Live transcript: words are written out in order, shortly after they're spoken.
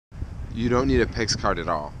You don't need a Pix card at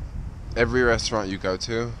all. Every restaurant you go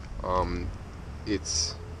to,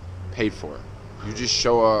 it's paid for. You just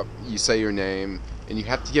show up, you say your name, and you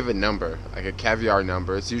have to give a number, like a Caviar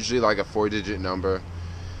number. It's usually like a 4-digit number.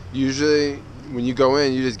 Usually, when you go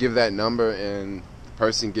in, you just give that number, and the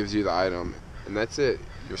person gives you the item, and that's it.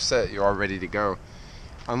 You're set. You're all ready to go.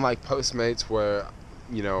 Unlike Postmates, where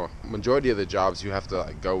majority of the jobs you have to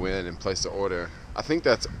like go in and place the order. I think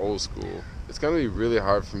that's old school. It's gonna be really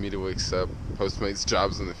hard for me to accept Postmates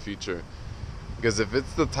jobs in the future, because if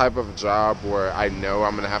it's the type of job where I know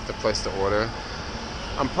I'm gonna have to place the order,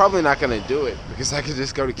 I'm probably not gonna do it, because I could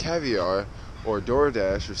just go to Caviar or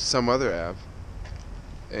DoorDash or some other app,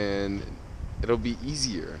 and it'll be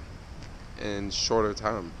easier and shorter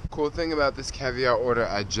time. Cool thing about this Caviar order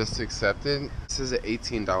I just accepted, this is an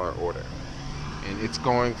 $18 order, and it's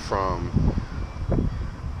going from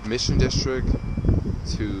Mission District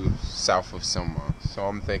to south of Selma. So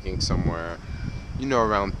I'm thinking somewhere,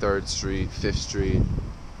 around 3rd Street, 5th Street,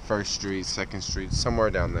 1st Street, 2nd Street, somewhere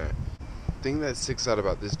down there. The thing that sticks out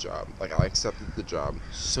about this job, like I accepted the job.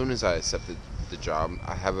 As soon as I accepted the job,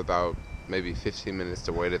 I have about maybe 15 minutes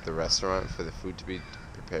to wait at the restaurant for the food to be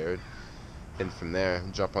prepared. And from there,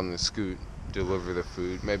 jump on the scoot, deliver the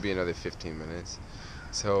food, maybe another 15 minutes.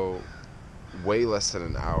 So way less than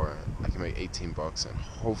an hour, I can make $18, and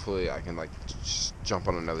hopefully I can just jump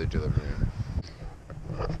on another delivery.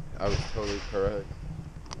 I was totally correct.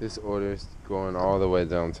 This order is going all the way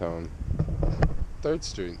downtown, 3rd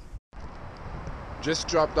Street. Just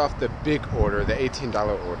dropped off the big order, the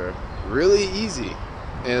 $18 order. Really easy.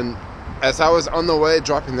 And as I was on the way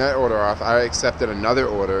dropping that order off, I accepted another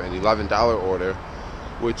order, an $11 order,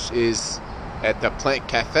 which is at the Plant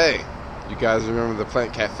Cafe. You guys remember the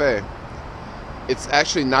Plant Cafe? It's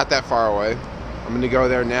actually not that far away. I'm going to go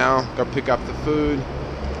there now, go pick up the food,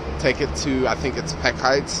 take it to, I think it's Peck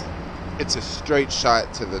Heights. It's a straight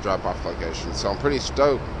shot to the drop-off location, so I'm pretty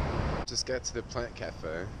stoked. Just got to the Plant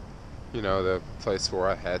Cafe, the place where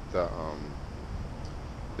I had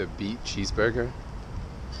the beet cheeseburger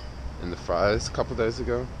and the fries a couple days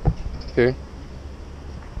ago. Here.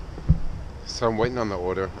 So I'm waiting on the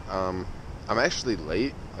order. I'm actually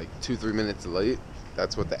late, like 2-3 minutes late.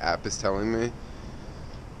 That's what the app is telling me.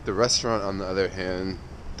 The restaurant, on the other hand,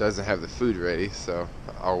 doesn't have the food ready, so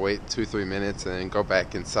I'll wait 2-3 minutes and then go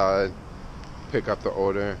back inside, pick up the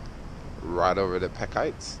order, right over to Peck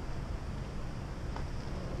Heights.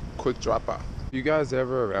 Quick drop off. You guys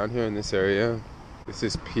ever around here in this area? This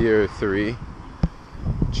is Pier 3.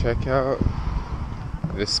 Check out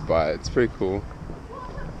this spot. It's pretty cool.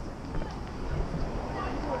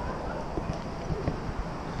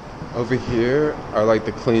 Over here are like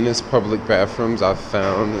the cleanest public bathrooms I've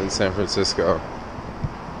found in San Francisco.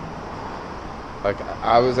 Like,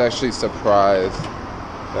 I was actually surprised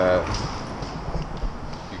that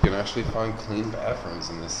you can actually find clean bathrooms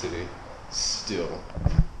in this city still.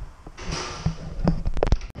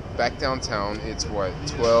 Back downtown, it's what,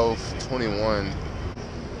 12:21.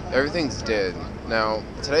 Everything's dead. Now,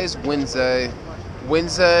 today's Wednesday.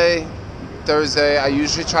 Thursday, I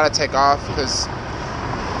usually try to take off because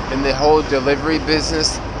in the whole delivery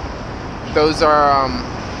business, those are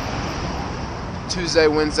Tuesday,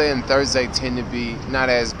 Wednesday, and Thursday tend to be not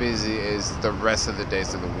as busy as the rest of the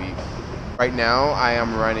days of the week. Right now, I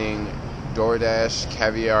am running DoorDash,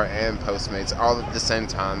 Caviar, and Postmates all at the same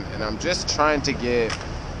time, and I'm just trying to get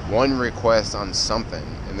one request on something,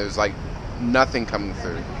 and there's like nothing coming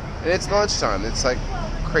through. And it's lunchtime. It's like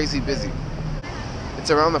crazy busy.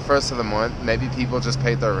 It's around the 1st of the month. Maybe people just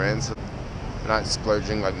paid their rent, so they're not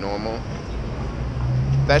splurging like normal.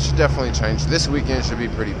 That should definitely change. This weekend should be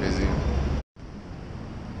pretty busy.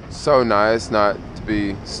 So nice not to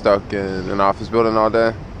be stuck in an office building all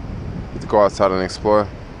day. Get to go outside and explore.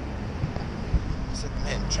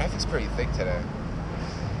 Man, traffic's pretty thick today.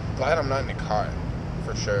 Glad I'm not in a car,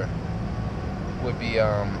 for sure. Would be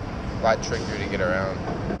a lot trickier to get around.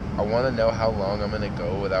 I want to know how long I'm going to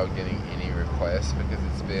go without getting any requests, because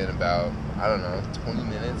it's been about, 20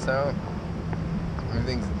 minutes now.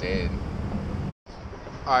 Everything's dead.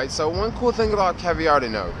 Alright, so one cool thing about Caviar to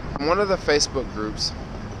know. In one of the Facebook groups,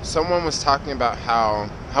 someone was talking about how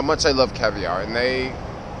much I love Caviar, and they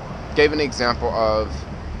gave an example of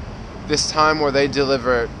this time where they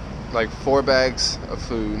delivered like 4 bags of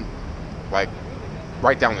food, like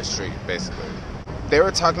right down the street, basically. They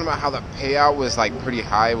were talking about how the payout was like pretty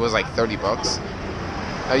high. It was like $30.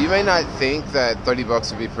 Now you may not think that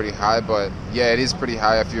 $30 would be pretty high, but yeah, it is pretty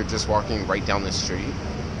high if you're just walking right down the street.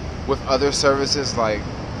 With other services like,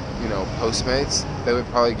 Postmates, they would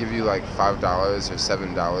probably give you like $5 or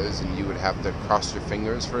 $7, and you would have to cross your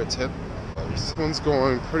fingers for a tip. This one's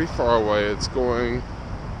going pretty far away. It's going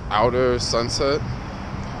outer Sunset.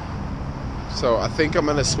 So I think I'm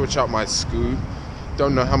gonna switch out my Scoot.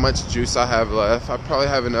 Don't know how much juice I have left. I probably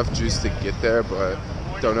have enough juice to get there, but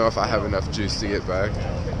don't know if I have enough juice to get back.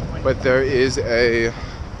 But there is a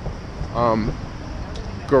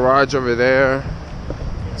garage over there.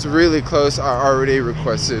 It's really close. I already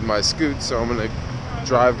requested my Scoot, so I'm gonna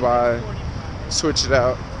drive by, switch it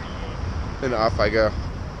out, and off I go.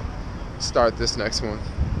 Start this next one.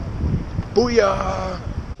 Booyah!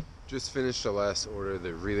 Just finished the last order,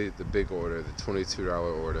 the big order, the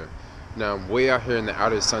 $22 order. Now I'm way out here in the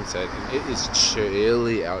outer Sunset, and it is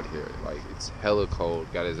chilly out here. Like, it's hella cold.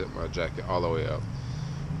 Gotta zip my jacket all the way up.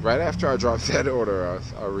 Right after I dropped that order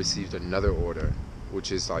off, I received another order,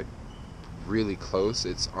 which is like really close.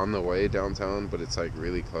 It's on the way downtown, but it's like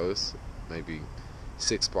really close, maybe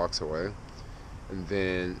 6 blocks away. And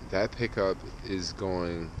then that pickup is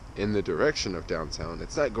going in the direction of downtown.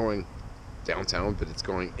 It's not going downtown, but it's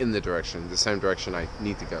going in the same direction I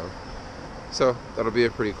need to go. So that'll be a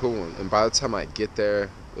pretty cool one. And by the time I get there,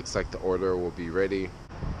 looks like the order will be ready.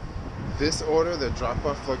 This order, the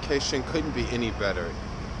drop-off location, couldn't be any better.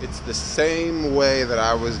 It's the same way that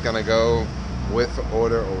I was gonna go with the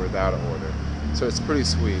order or without an order. So it's pretty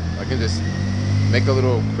sweet. I can just make a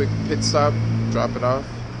little quick pit stop, drop it off,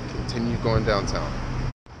 continue going downtown.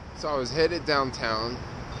 So I was headed downtown,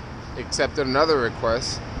 accepted another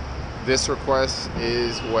request. This request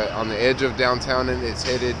is on the edge of downtown, and it's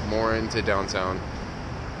headed more into downtown.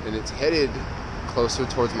 And it's headed closer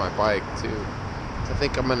towards my bike too. So I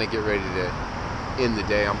think I'm gonna get ready to end the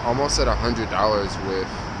day. I'm almost at $100 with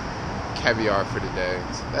Caviar for today.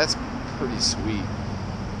 So that's pretty sweet.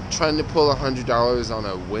 Trying to pull $100 on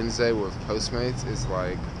a Wednesday with Postmates is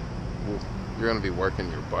like, you're gonna be working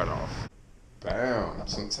your butt off. Bam.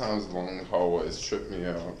 Sometimes long hallways trip me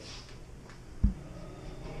out.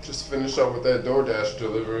 Just finished up with that DoorDash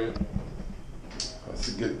delivery. Let's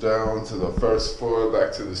get down to the first floor,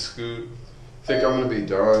 back to the Scoot. Think I'm gonna be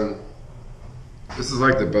done. This is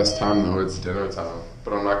like the best time though, it's dinner time.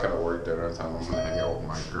 But I'm not gonna work dinner time, I'm gonna hang out with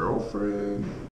my girlfriend.